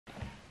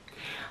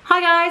Hi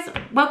guys,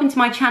 welcome to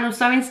my channel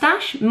Sewing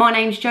Stash. My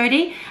name's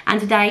Jodie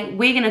and today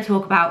we're going to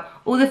talk about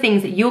all the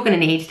things that you're going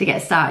to need to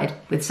get started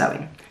with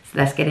sewing. So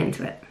let's get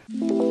into it.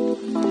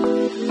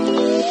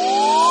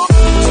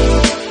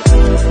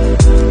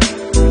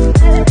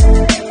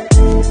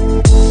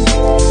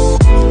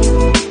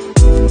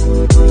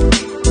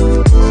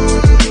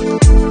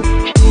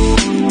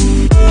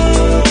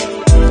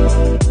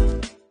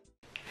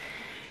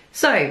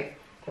 So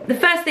the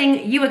first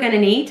thing you are going to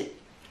need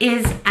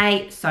is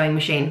a sewing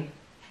machine.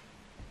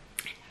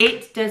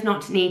 It does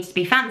not need to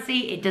be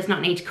fancy, it does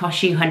not need to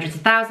cost you hundreds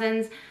of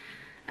thousands,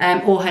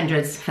 or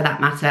hundreds for that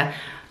matter.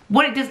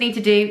 What it does need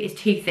to do is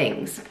two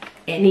things.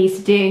 It needs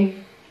to do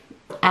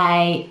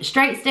a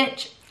straight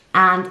stitch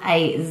and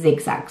a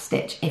zigzag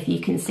stitch, if you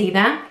can see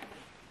there.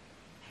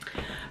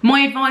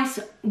 My advice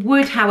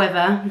would,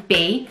 however,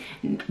 be,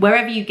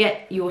 wherever you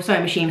get your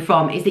sewing machine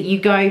from, is that you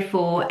go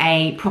for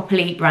a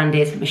properly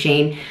branded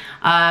machine.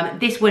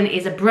 This one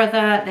is a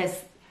Brother.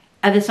 There's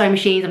other sewing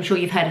machines, I'm sure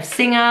you've heard of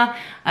Singer,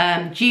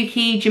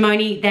 Juki,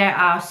 Jamoni. There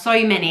are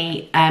so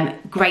many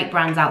great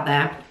brands out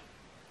there.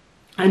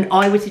 And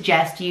I would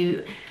suggest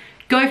you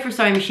go for a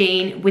sewing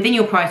machine within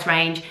your price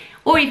range,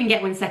 or even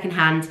get one second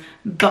hand,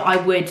 but I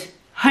would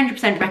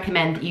 100%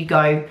 recommend that you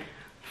go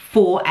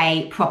for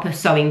a proper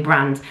sewing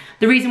brand.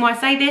 The reason why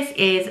I say this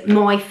is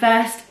my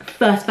first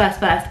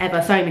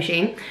ever sewing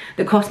machine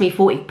that cost me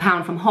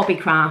 £40 from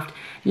Hobbycraft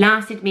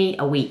lasted me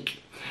a week.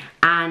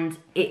 And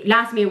it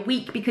lasted me a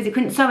week because it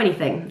couldn't sew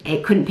anything.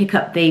 It couldn't pick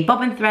up the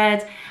bobbin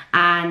thread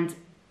and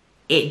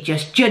it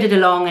just judded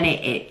along and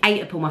it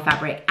ate up all my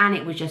fabric, and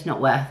it was just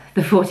not worth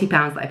the £40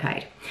 that I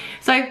paid.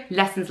 So,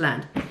 lessons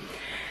learned.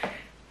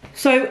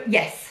 So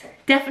yes,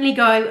 definitely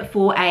go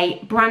for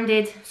a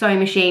branded sewing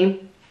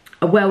machine,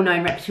 a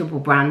well-known reputable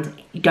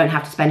brand. You don't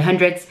have to spend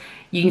hundreds.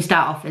 You can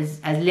start off as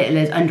little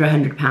as under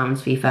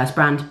 £100 for your first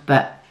brand,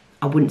 but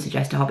I wouldn't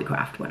suggest a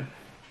Hobbycraft one.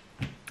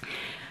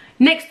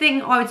 Next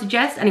thing I would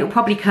suggest, and it will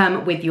probably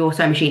come with your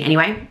sewing machine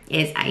anyway,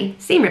 is a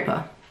seam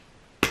ripper.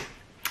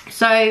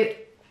 So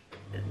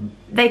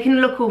they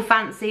can look all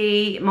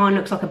fancy. Mine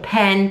looks like a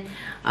pen,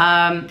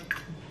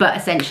 but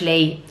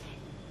essentially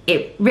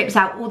it rips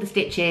out all the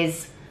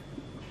stitches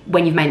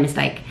when you've made a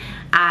mistake.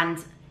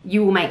 And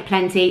you will make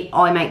plenty,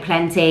 I make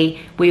plenty,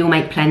 we all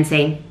make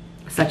plenty,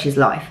 such is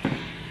life.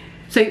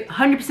 So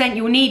 100%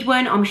 you will need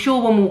one. I'm sure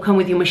one will come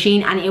with your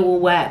machine and it will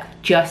work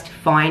just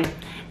fine.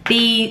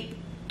 The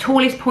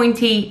tallest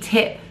pointy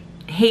tip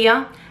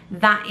here,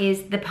 that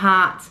is the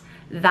part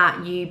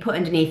that you put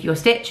underneath your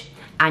stitch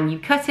and you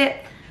cut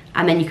it,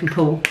 and then you can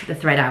pull the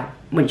thread out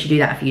once you do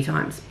that a few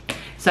times.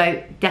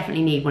 So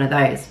definitely need one of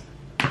those.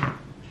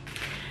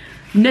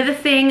 Another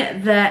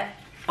thing that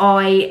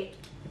I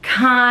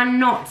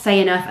cannot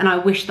say enough, and I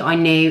wish that I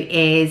knew,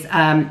 is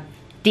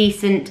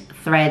decent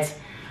thread.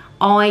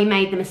 I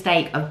made the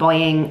mistake of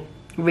buying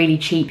really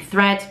cheap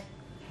thread.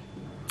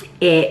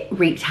 It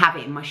wreaked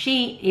havoc in my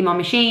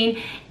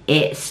machine.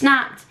 It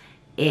snapped.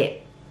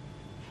 It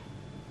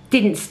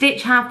didn't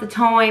stitch half the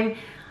time.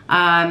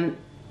 I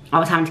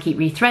was having to keep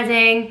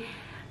rethreading.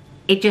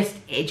 It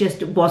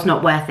just was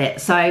not worth it.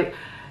 So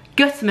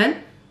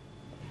Gutterman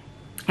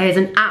is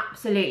an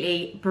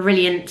absolutely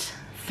brilliant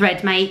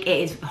thread make. It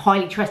is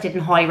highly trusted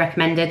and highly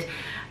recommended.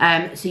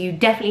 So you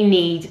definitely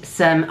need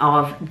some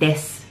of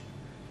this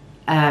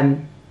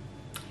thread.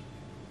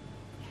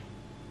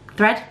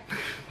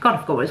 God, I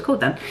forgot what it's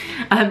called then.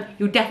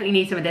 You'll definitely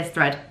need some of this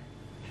thread.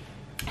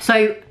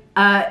 So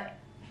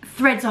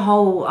thread's a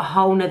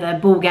whole nother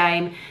ball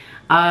game.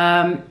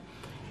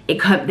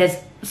 There's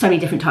so many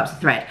different types of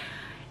thread.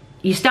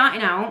 You're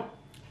starting out,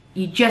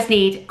 you just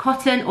need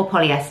cotton or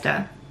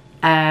polyester,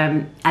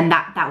 and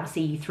that will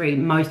see you through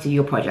most of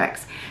your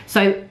projects.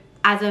 So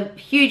as a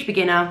huge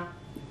beginner,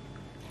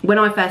 when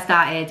I first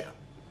started,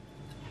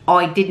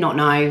 I did not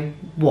know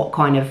what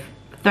kind of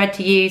thread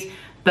to use,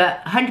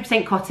 but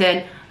 100%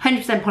 cotton,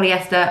 100%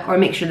 polyester, or a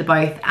mixture of the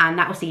both, and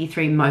that will see you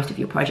through most of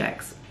your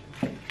projects.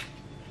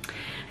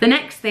 The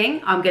next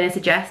thing I'm going to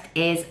suggest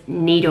is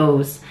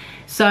needles.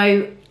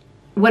 So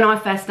when I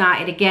first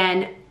started,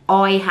 again,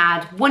 I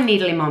had one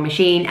needle in my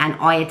machine and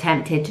I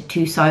attempted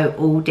to sew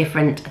all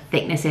different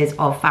thicknesses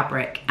of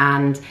fabric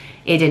and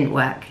it didn't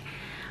work.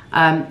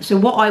 So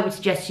what I would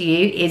suggest to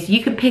you is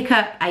you can pick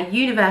up a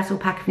universal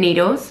pack of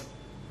needles,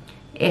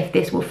 if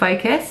this will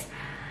focus,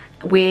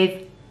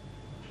 with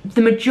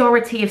the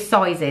majority of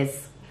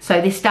sizes.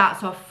 So this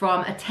starts off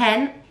from a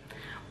 10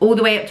 all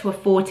the way up to a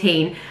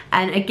 14,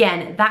 and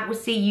again, that will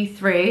see you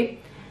through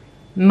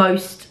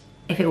most,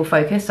 if it will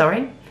focus,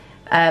 sorry,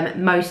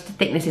 most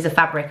thicknesses of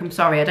fabric. I'm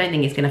sorry, I don't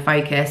think it's gonna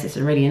focus, it's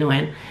really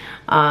annoying.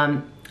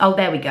 Oh,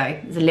 there we go,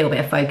 there's a little bit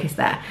of focus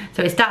there.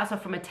 So it starts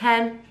off from a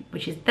 10,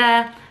 which is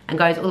there, and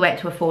goes all the way up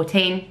to a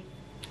 14.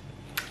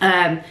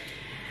 And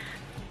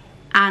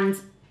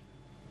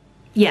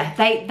yeah,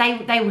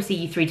 they will see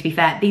you through, to be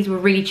fair. These were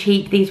really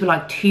cheap. These were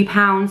like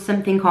 £2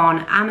 something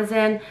on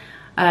Amazon.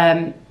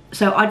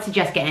 So I'd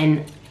suggest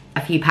getting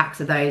a few packs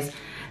of those.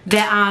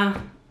 There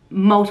are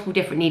multiple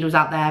different needles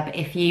out there, but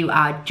if you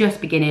are just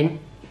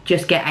beginning,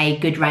 just get a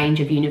good range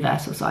of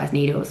universal size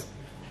needles.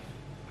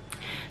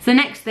 So the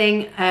next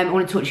thing I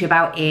want to talk to you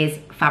about is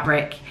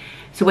fabric.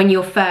 So when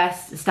you're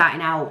first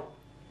starting out,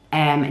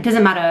 it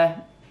doesn't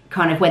matter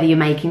kind of whether you're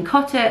making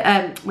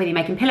cotton, whether you're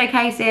making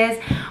pillowcases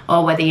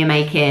or whether you're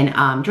making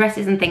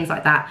dresses and things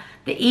like that.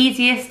 The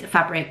easiest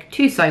fabric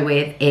to sew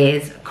with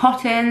is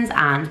cottons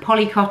and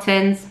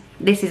polycottons.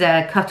 This is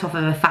a cut off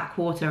of a fat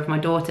quarter of my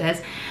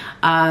daughter's.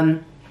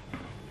 And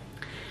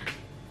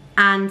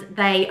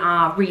they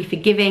are really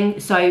forgiving,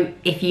 so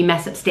if you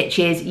mess up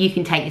stitches, you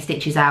can take your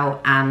stitches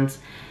out and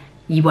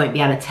you won't be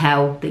able to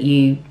tell that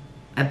you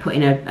are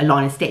putting a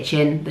line of stitch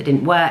in that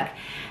didn't work.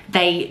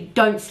 They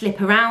don't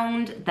slip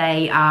around,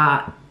 they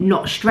are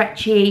not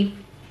stretchy,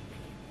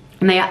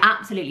 and they are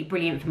absolutely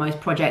brilliant for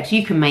most projects.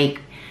 You can make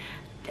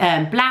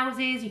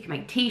blouses, you can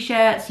make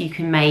t-shirts, you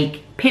can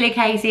make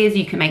pillowcases,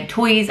 you can make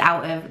toys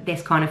out of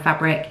this kind of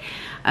fabric.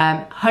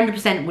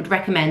 100% would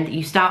recommend that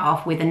you start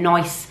off with a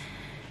nice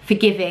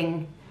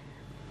forgiving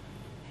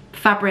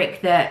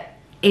fabric that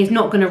is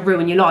not going to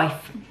ruin your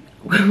life.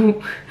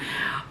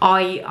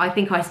 I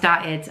think I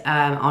started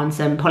on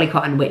some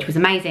Polycotton, which was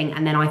amazing,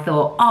 and then I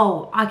thought,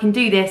 oh, I can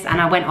do this, and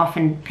I went off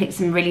and picked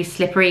some really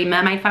slippery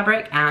mermaid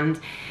fabric, and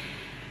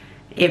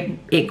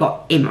it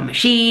got in my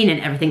machine and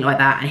everything like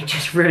that, and it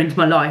just ruined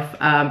my life,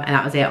 and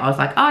that was it. I was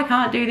like, oh, I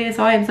can't do this,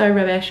 I am so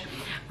rubbish.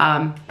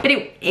 But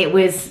it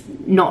was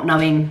not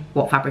knowing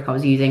what fabric I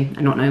was using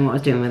and not knowing what I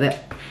was doing with it.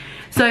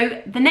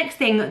 So the next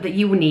thing that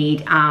you will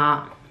need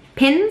are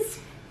pins.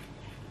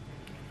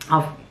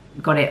 I've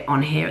got it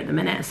on here at the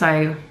minute.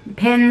 So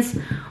pins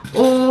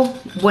or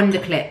wonder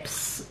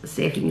clips. Let's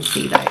see if you can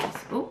see those.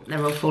 Oh,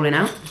 they're all falling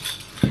out.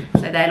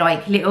 So they're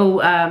like little,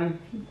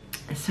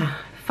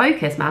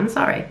 focus man,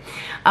 sorry.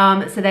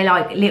 So they're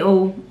like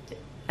little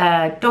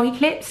doggy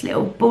clips,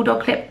 little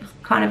bulldog clip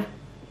kind of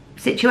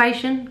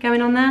situation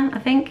going on there, I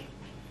think.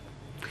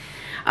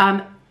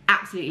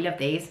 Absolutely love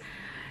these.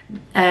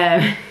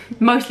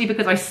 Mostly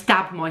because I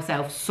stab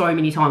myself so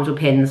many times with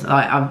pins.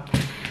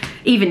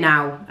 Even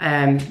now,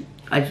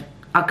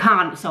 I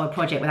can't sew a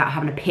project without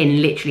having a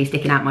pin literally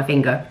sticking out my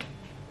finger.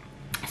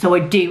 So I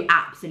do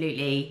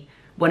absolutely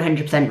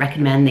 100%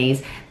 recommend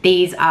these.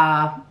 These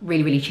are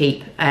really, really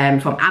cheap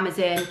from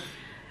Amazon.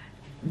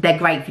 They're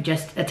great for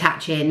just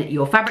attaching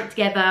your fabric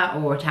together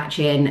or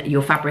attaching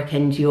your fabric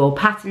and your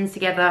patterns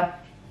together.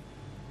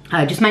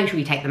 Just make sure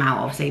you take them out,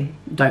 obviously.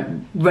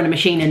 Don't run a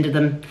machine under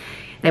them.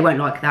 They won't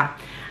like that.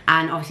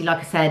 And obviously, like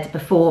I said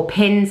before,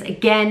 pins,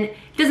 again,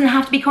 it doesn't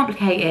have to be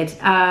complicated.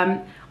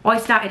 I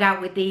started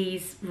out with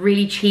these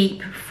really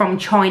cheap from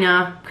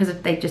China because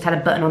they just had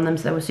a button on them,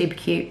 so they were super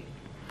cute.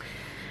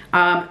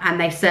 And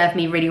they served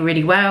me really,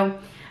 really well.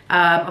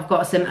 I've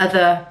got some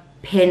other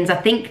pins. I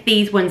think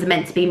these ones are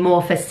meant to be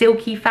more for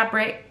silky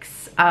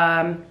fabrics,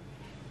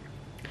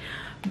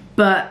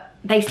 but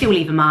they still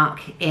leave a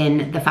mark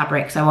in the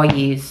fabric, so I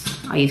use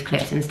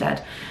clips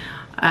instead.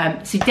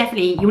 So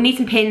definitely you'll need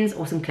some pins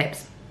or some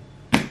clips.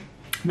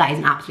 That is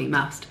an absolute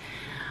must.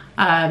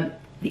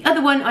 The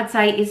other one I'd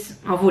say is,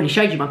 I've already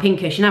showed you my pin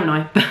cushion, haven't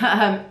I?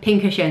 But pin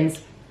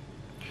cushions.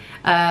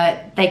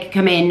 They can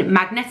come in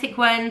magnetic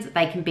ones,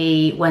 they can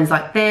be ones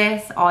like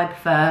this. I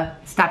prefer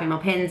stabbing my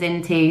pins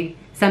into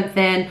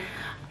something.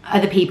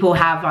 Other people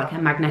have like a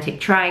magnetic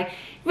tray. It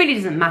really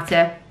doesn't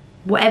matter,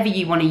 whatever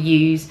you want to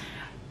use.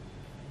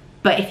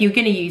 But if you're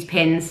going to use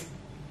pins,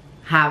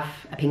 have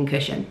a pin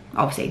cushion.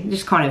 Obviously,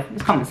 just kind of,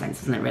 it's common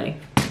sense, isn't it, really?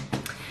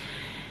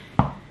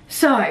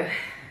 So,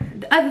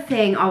 the other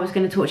thing I was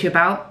going to talk to you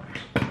about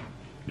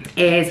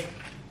is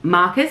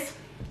markers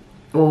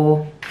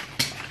or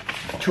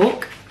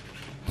chalk.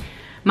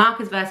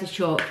 Markers versus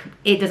chalk,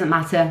 it doesn't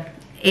matter.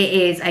 It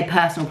is a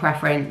personal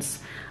preference.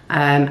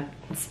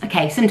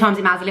 Okay, sometimes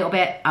it matters a little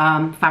bit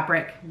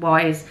fabric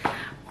wise,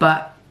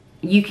 but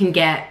you can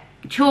get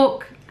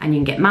chalk and you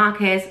can get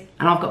markers,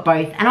 and I've got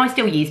both, and I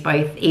still use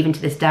both even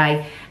to this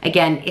day.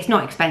 Again, it's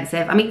not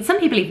expensive. I mean, some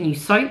people even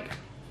use soap.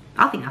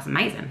 I think that's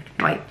amazing.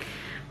 Like,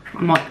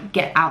 I might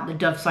get out the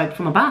Dove soap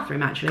from my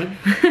bathroom actually.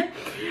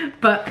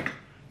 But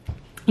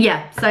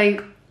yeah,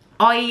 so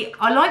I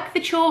like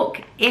the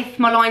chalk if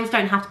my lines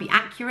don't have to be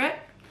accurate.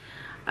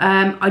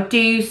 I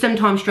do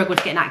sometimes struggle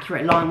to get an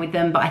accurate line with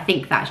them, but I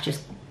think that's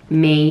just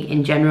me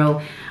in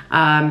general.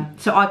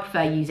 So I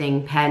prefer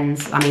using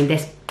pens. I mean,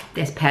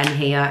 this pen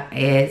here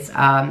is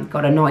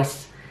got a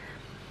nice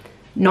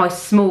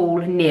small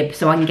nib,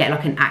 so I can get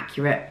like an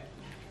accurate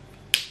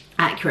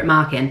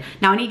marking.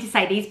 Now I need to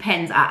say these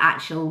pens are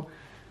actual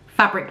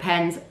fabric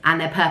pens, and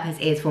their purpose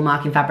is for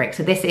marking fabric.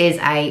 So this is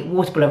a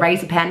waterable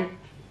eraser pen,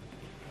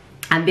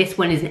 and this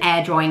one is an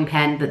air drying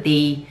pen that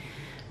the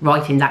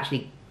writing's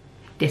actually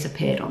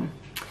disappeared on.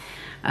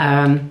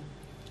 And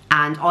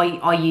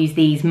I use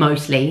these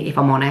mostly, if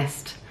I'm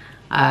honest,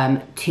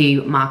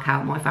 to mark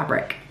out my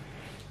fabric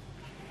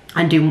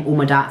and do all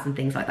my darts and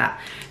things like that.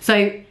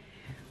 So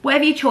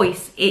whatever your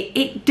choice,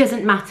 it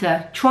doesn't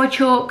matter. Try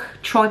chalk,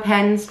 try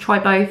pens, try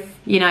both,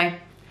 you know,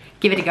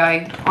 give it a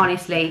go.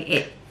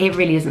 Honestly, it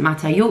really doesn't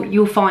matter.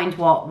 You'll find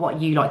what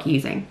you like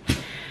using.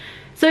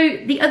 So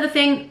the other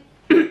thing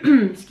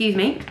excuse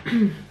me,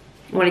 I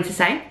wanted to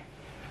say,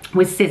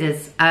 was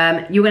scissors.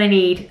 You're gonna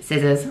need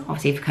scissors,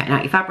 obviously, for cutting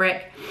out your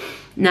fabric.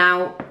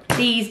 Now,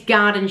 these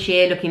garden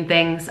shear looking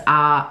things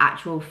are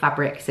actual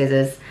fabric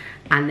scissors,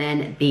 and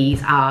then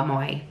these are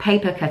my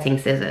paper cutting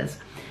scissors.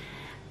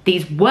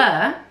 These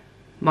were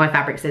my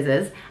fabric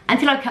scissors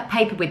until I cut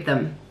paper with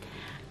them,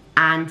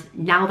 and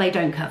now they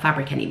don't cut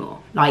fabric anymore.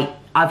 Like,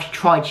 I've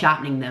tried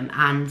sharpening them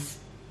and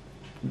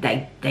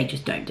they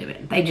just don't do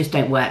it. They just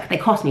don't work. They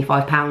cost me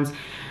 £5.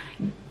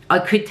 I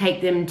could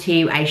take them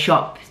to a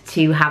shop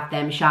to have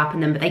them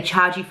sharpen them, but they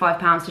charge you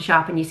 £5 to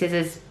sharpen your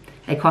scissors.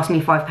 They cost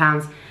me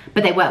 £5,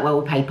 but they work well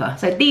with paper.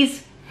 So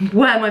these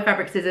were my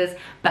fabric scissors,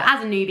 but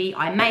as a newbie,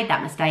 I made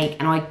that mistake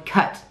and I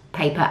cut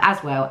paper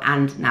as well,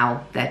 and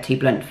now they're too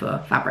blunt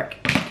for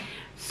fabric.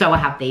 So I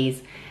have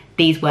these.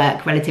 These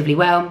work relatively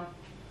well.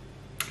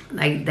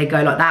 They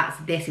go like that.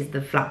 So this is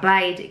the flat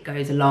blade. It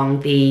goes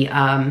along the,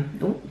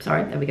 oh,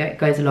 sorry, there we go. It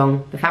goes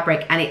along the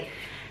fabric, and it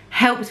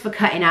helps for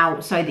cutting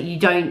out so that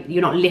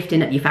you're not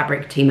lifting up your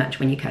fabric too much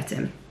when you're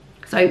cutting.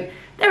 So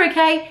they're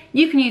okay.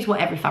 You can use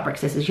whatever fabric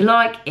scissors you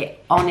like.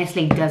 It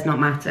honestly does not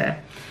matter.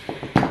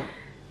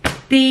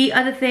 The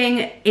other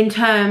thing in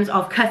terms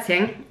of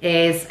cutting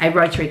is a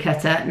rotary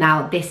cutter.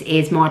 Now, this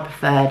is my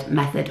preferred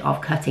method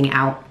of cutting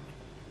out.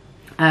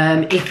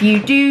 If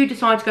you do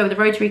decide to go with a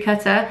rotary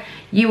cutter,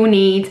 you will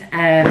need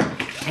a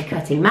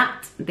cutting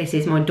mat. This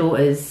is my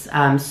daughter's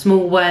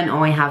small one.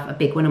 I have a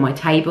big one on my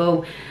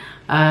table.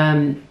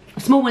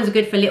 Small ones are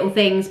good for little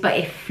things, but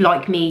if,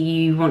 like me,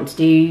 you want to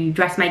do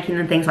dressmaking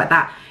and things like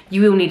that,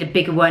 you will need a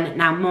bigger one.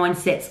 Now, mine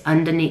sits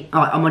underneath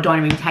on my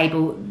dining room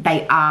table.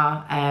 They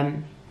are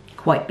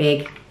quite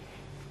big,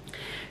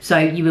 so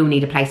you will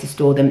need a place to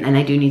store them, and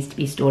they do need to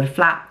be stored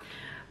flat.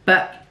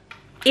 But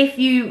if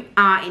you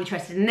are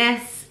interested in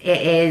this,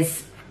 it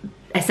is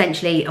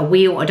essentially a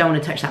wheel. I don't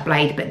want to touch that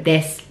blade, but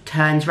this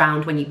turns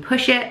round when you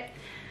push it,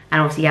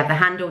 and obviously you have the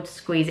handle to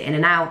squeeze it in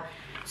and out.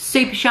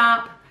 Super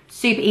sharp,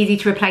 super easy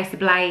to replace the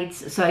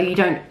blades, so you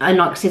don't,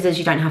 unlike scissors,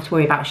 you don't have to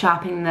worry about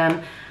sharpening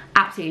them.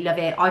 Absolutely love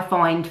it. I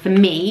find, for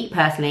me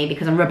personally,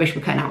 because I'm rubbish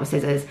with cutting out with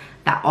scissors,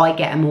 that I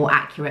get a more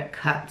accurate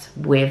cut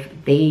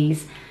with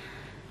these.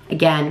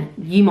 Again,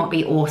 you might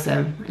be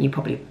awesome, and you're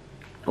probably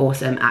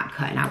awesome at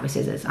cutting out with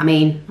scissors. I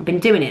mean, I've been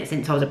doing it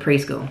since I was at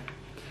preschool,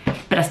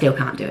 but I still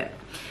can't do it.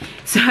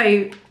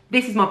 So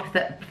this is my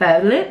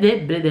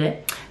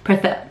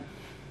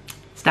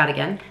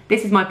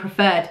This is my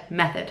preferred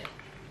method.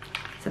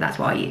 So that's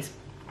what I use.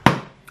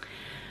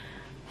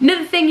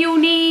 Another thing you'll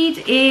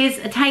need is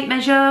a tape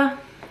measure.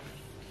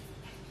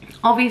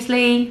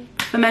 Obviously,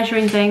 for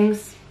measuring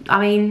things. I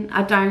mean,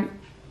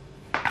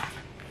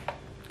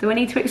 do I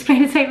need to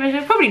explain a tape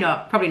measure? Probably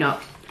not, probably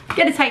not.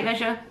 Get a tape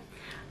measure,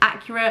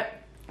 accurate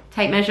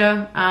tape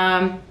measure.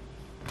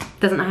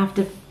 Doesn't have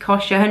to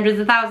cost you hundreds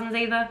of thousands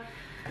either.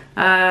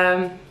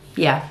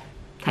 Yeah,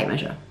 tape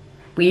measure.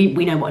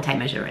 We know what a tape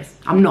measure is.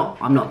 I'm not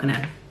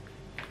gonna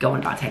go on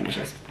about tape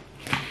measures.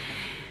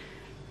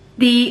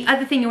 The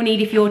other thing you'll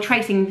need if you're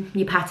tracing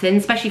your pattern,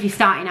 especially if you're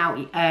starting out,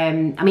 I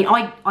mean,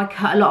 I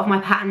cut a lot of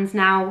my patterns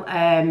now,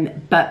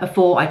 but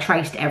before I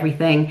traced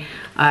everything.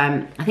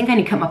 I think I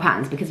only cut my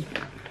patterns because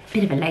I'm a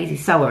bit of a lazy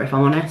sewer, if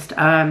I'm honest.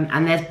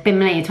 And there's been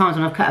many times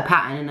when I've cut a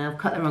pattern and I've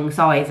cut the wrong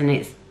size and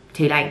it's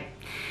too late.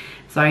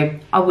 So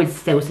I would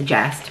still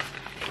suggest,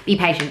 be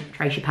patient,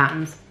 trace your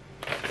patterns.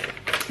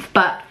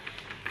 But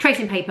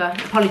tracing paper,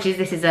 apologies,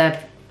 this is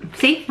a,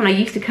 see, when I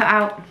used to cut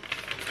out,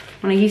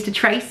 when I used to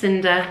trace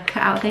and cut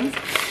out things.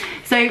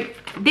 So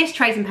this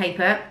tracing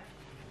paper,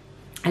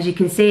 as you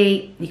can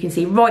see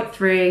right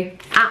through,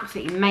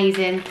 absolutely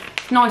amazing.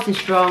 It's nice and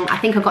strong. I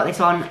think I got this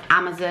on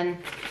Amazon.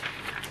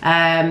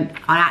 I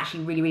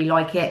actually really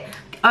like it.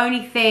 The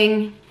only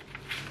thing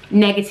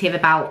negative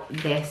about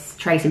this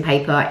tracing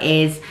paper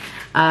is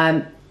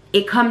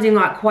it comes in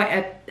like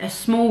quite a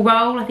small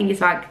roll. I think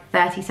it's like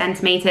 30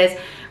 centimeters,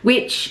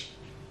 which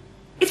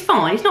is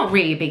fine. It's not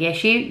really a big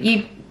issue.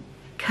 You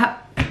cut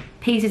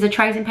pieces of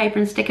tracing paper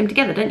and stick them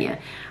together, don't you?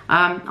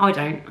 I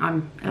don't.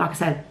 Like I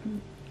said,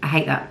 I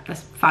hate that.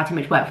 That's far too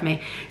much work for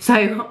me.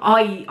 So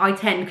I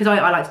tend, because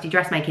I like to do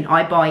dressmaking,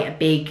 I buy a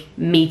big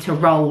meter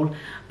roll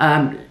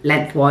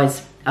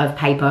lengthwise of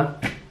paper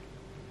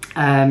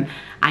and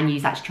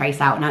use that to trace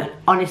out. Now,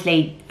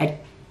 honestly,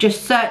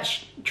 just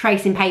search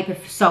tracing paper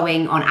for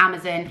sewing on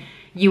Amazon.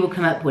 You will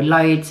come up with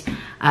loads.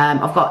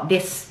 I've got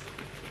this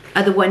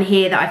other one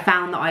here that I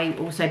found that I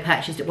also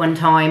purchased at one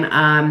time.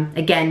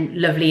 Again,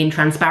 lovely and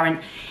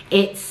transparent.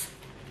 It's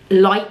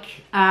like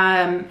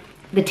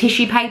the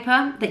tissue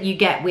paper that you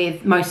get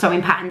with most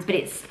sewing patterns, but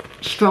it's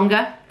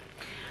stronger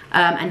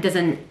and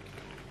doesn't,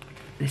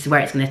 this is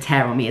where it's gonna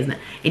tear on me, isn't it?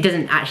 It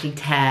doesn't actually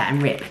tear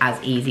and rip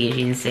as easy as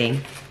you can see.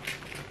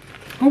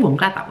 Oh, I'm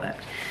glad that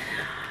worked.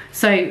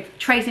 So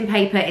tracing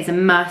paper is a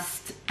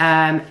must.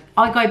 I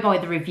go by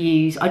the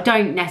reviews. I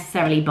don't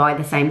necessarily buy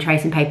the same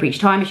tracing paper each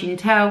time, as you can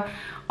tell.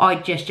 I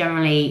just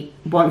generally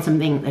want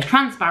something that's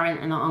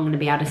transparent and I'm going to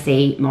be able to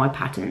see my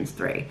patterns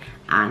through,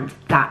 and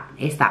that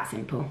is that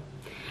simple.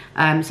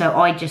 So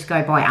I just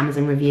go by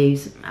Amazon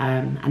reviews,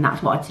 and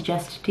that's what I'd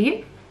suggest to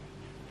you.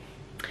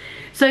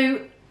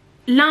 So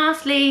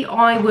lastly,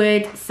 I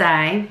would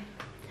say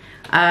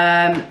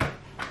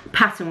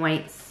pattern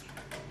weights.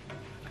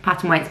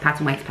 Pattern weights,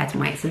 pattern weights,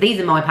 pattern weights. So these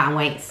are my pattern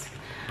weights.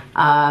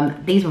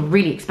 These were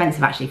really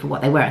expensive actually for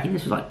what they were. I think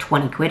this was like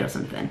 20 quid or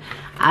something.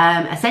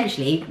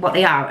 Essentially what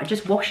they are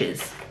just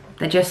washers.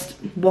 They're just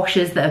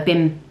washers that have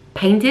been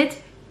painted.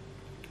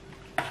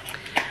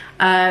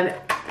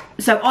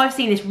 So I've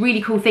seen this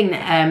really cool thing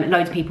that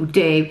loads of people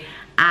do,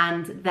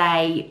 and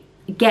they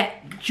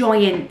get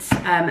giant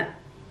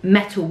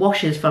metal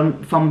washers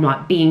from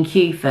like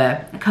B&Q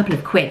for a couple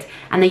of quid,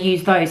 and they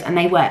use those and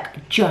they work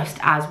just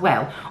as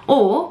well.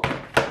 Or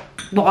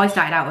what I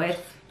started out with,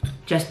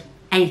 just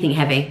anything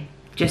heavy,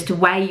 just to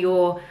weigh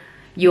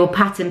your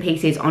pattern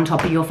pieces on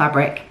top of your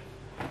fabric.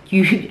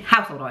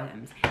 Household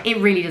items, it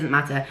really doesn't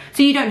matter.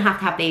 So you don't have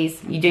to have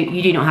these, you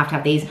do not have to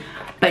have these,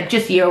 but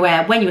just so you're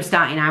aware, when you're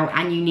starting out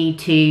and you need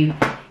to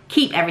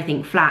keep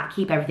everything flat,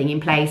 keep everything in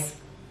place,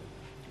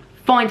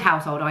 find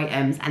household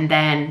items, and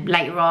then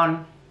later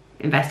on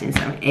invest in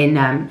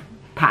some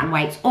pattern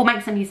weights or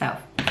make some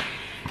yourself.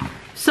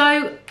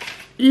 So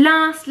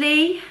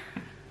lastly,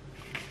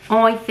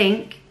 I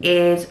think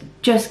is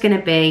just going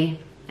to be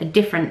a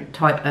different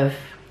type of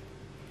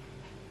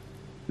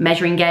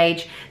measuring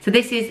gauge. So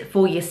this is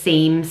for your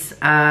seams,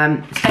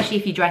 especially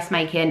if you're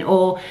dressmaking,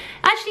 or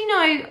actually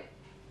no,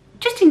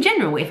 just in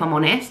general, if I'm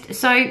honest.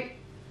 So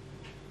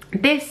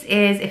this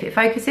is, if it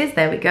focuses,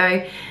 there we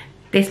go,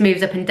 this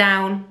moves up and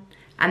down,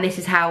 and this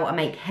is how I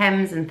make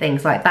hems and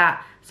things like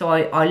that. So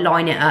I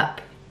line it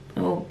up.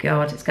 Oh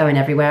God, it's going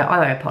everywhere,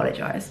 I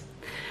apologise.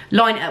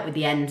 Line it up with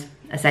the end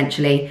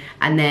essentially,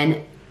 and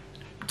then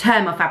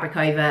turn my fabric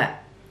over,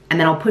 and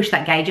then I'll push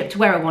that gauge up to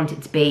where I want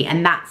it to be,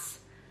 and that's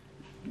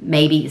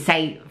maybe,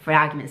 say for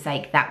argument's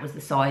sake, that was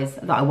the size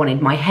that I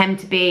wanted my hem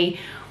to be,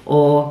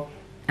 or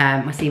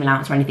my seam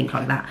allowance or anything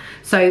like that.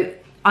 So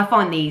I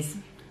find these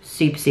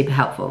super, super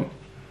helpful.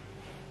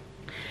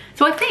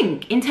 So I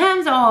think in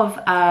terms of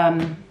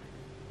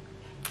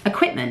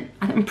equipment,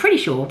 I'm pretty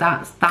sure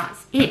that's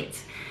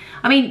it.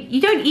 I mean,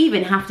 you don't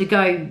even have to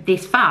go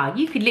this far.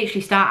 You could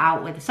literally start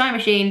out with a sewing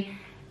machine,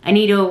 a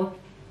needle,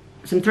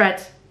 some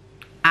thread,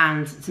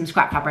 and some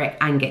scrap fabric,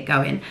 and get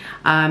going.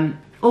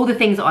 All the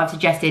things that I've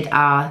suggested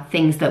are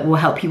things that will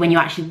help you when you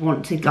actually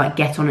want to like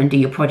get on and do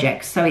your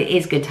projects. So it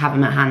is good to have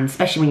them at hand,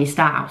 especially when you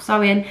start out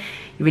sewing.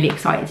 You're really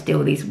excited to do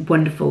all these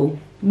wonderful,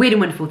 weird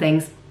and wonderful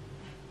things.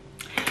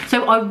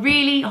 So I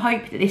really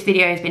hope that this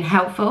video has been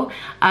helpful.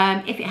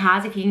 If it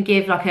has, if you can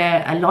give like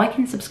a like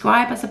and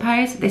subscribe, I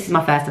suppose. This is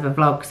my first ever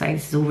vlog, so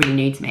this is all really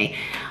new to me.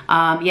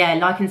 Yeah,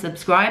 like and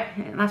subscribe,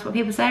 that's what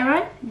people say,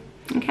 right?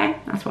 Okay,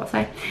 that's what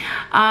I say.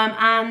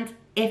 And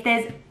if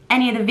there's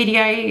any of the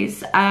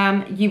videos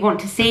you want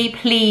to see,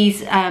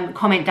 please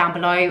comment down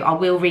below. I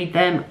will read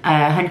them,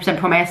 100%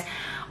 promise.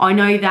 I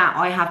know that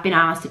I have been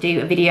asked to do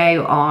a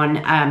video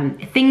on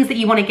things that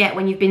you want to get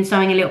when you've been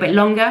sewing a little bit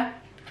longer.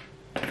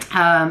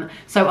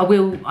 So I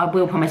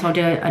will promise I'll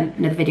do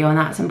another video on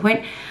that at some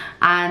point,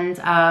 and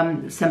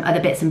some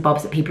other bits and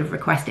bobs that people have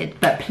requested.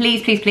 But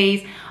please, please,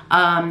 please,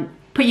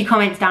 put your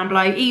comments down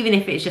below, even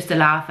if it's just a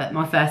laugh at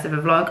my first ever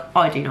vlog.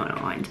 I do not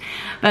mind.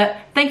 But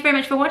thank you very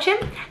much for watching,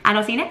 and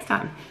I'll see you next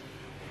time.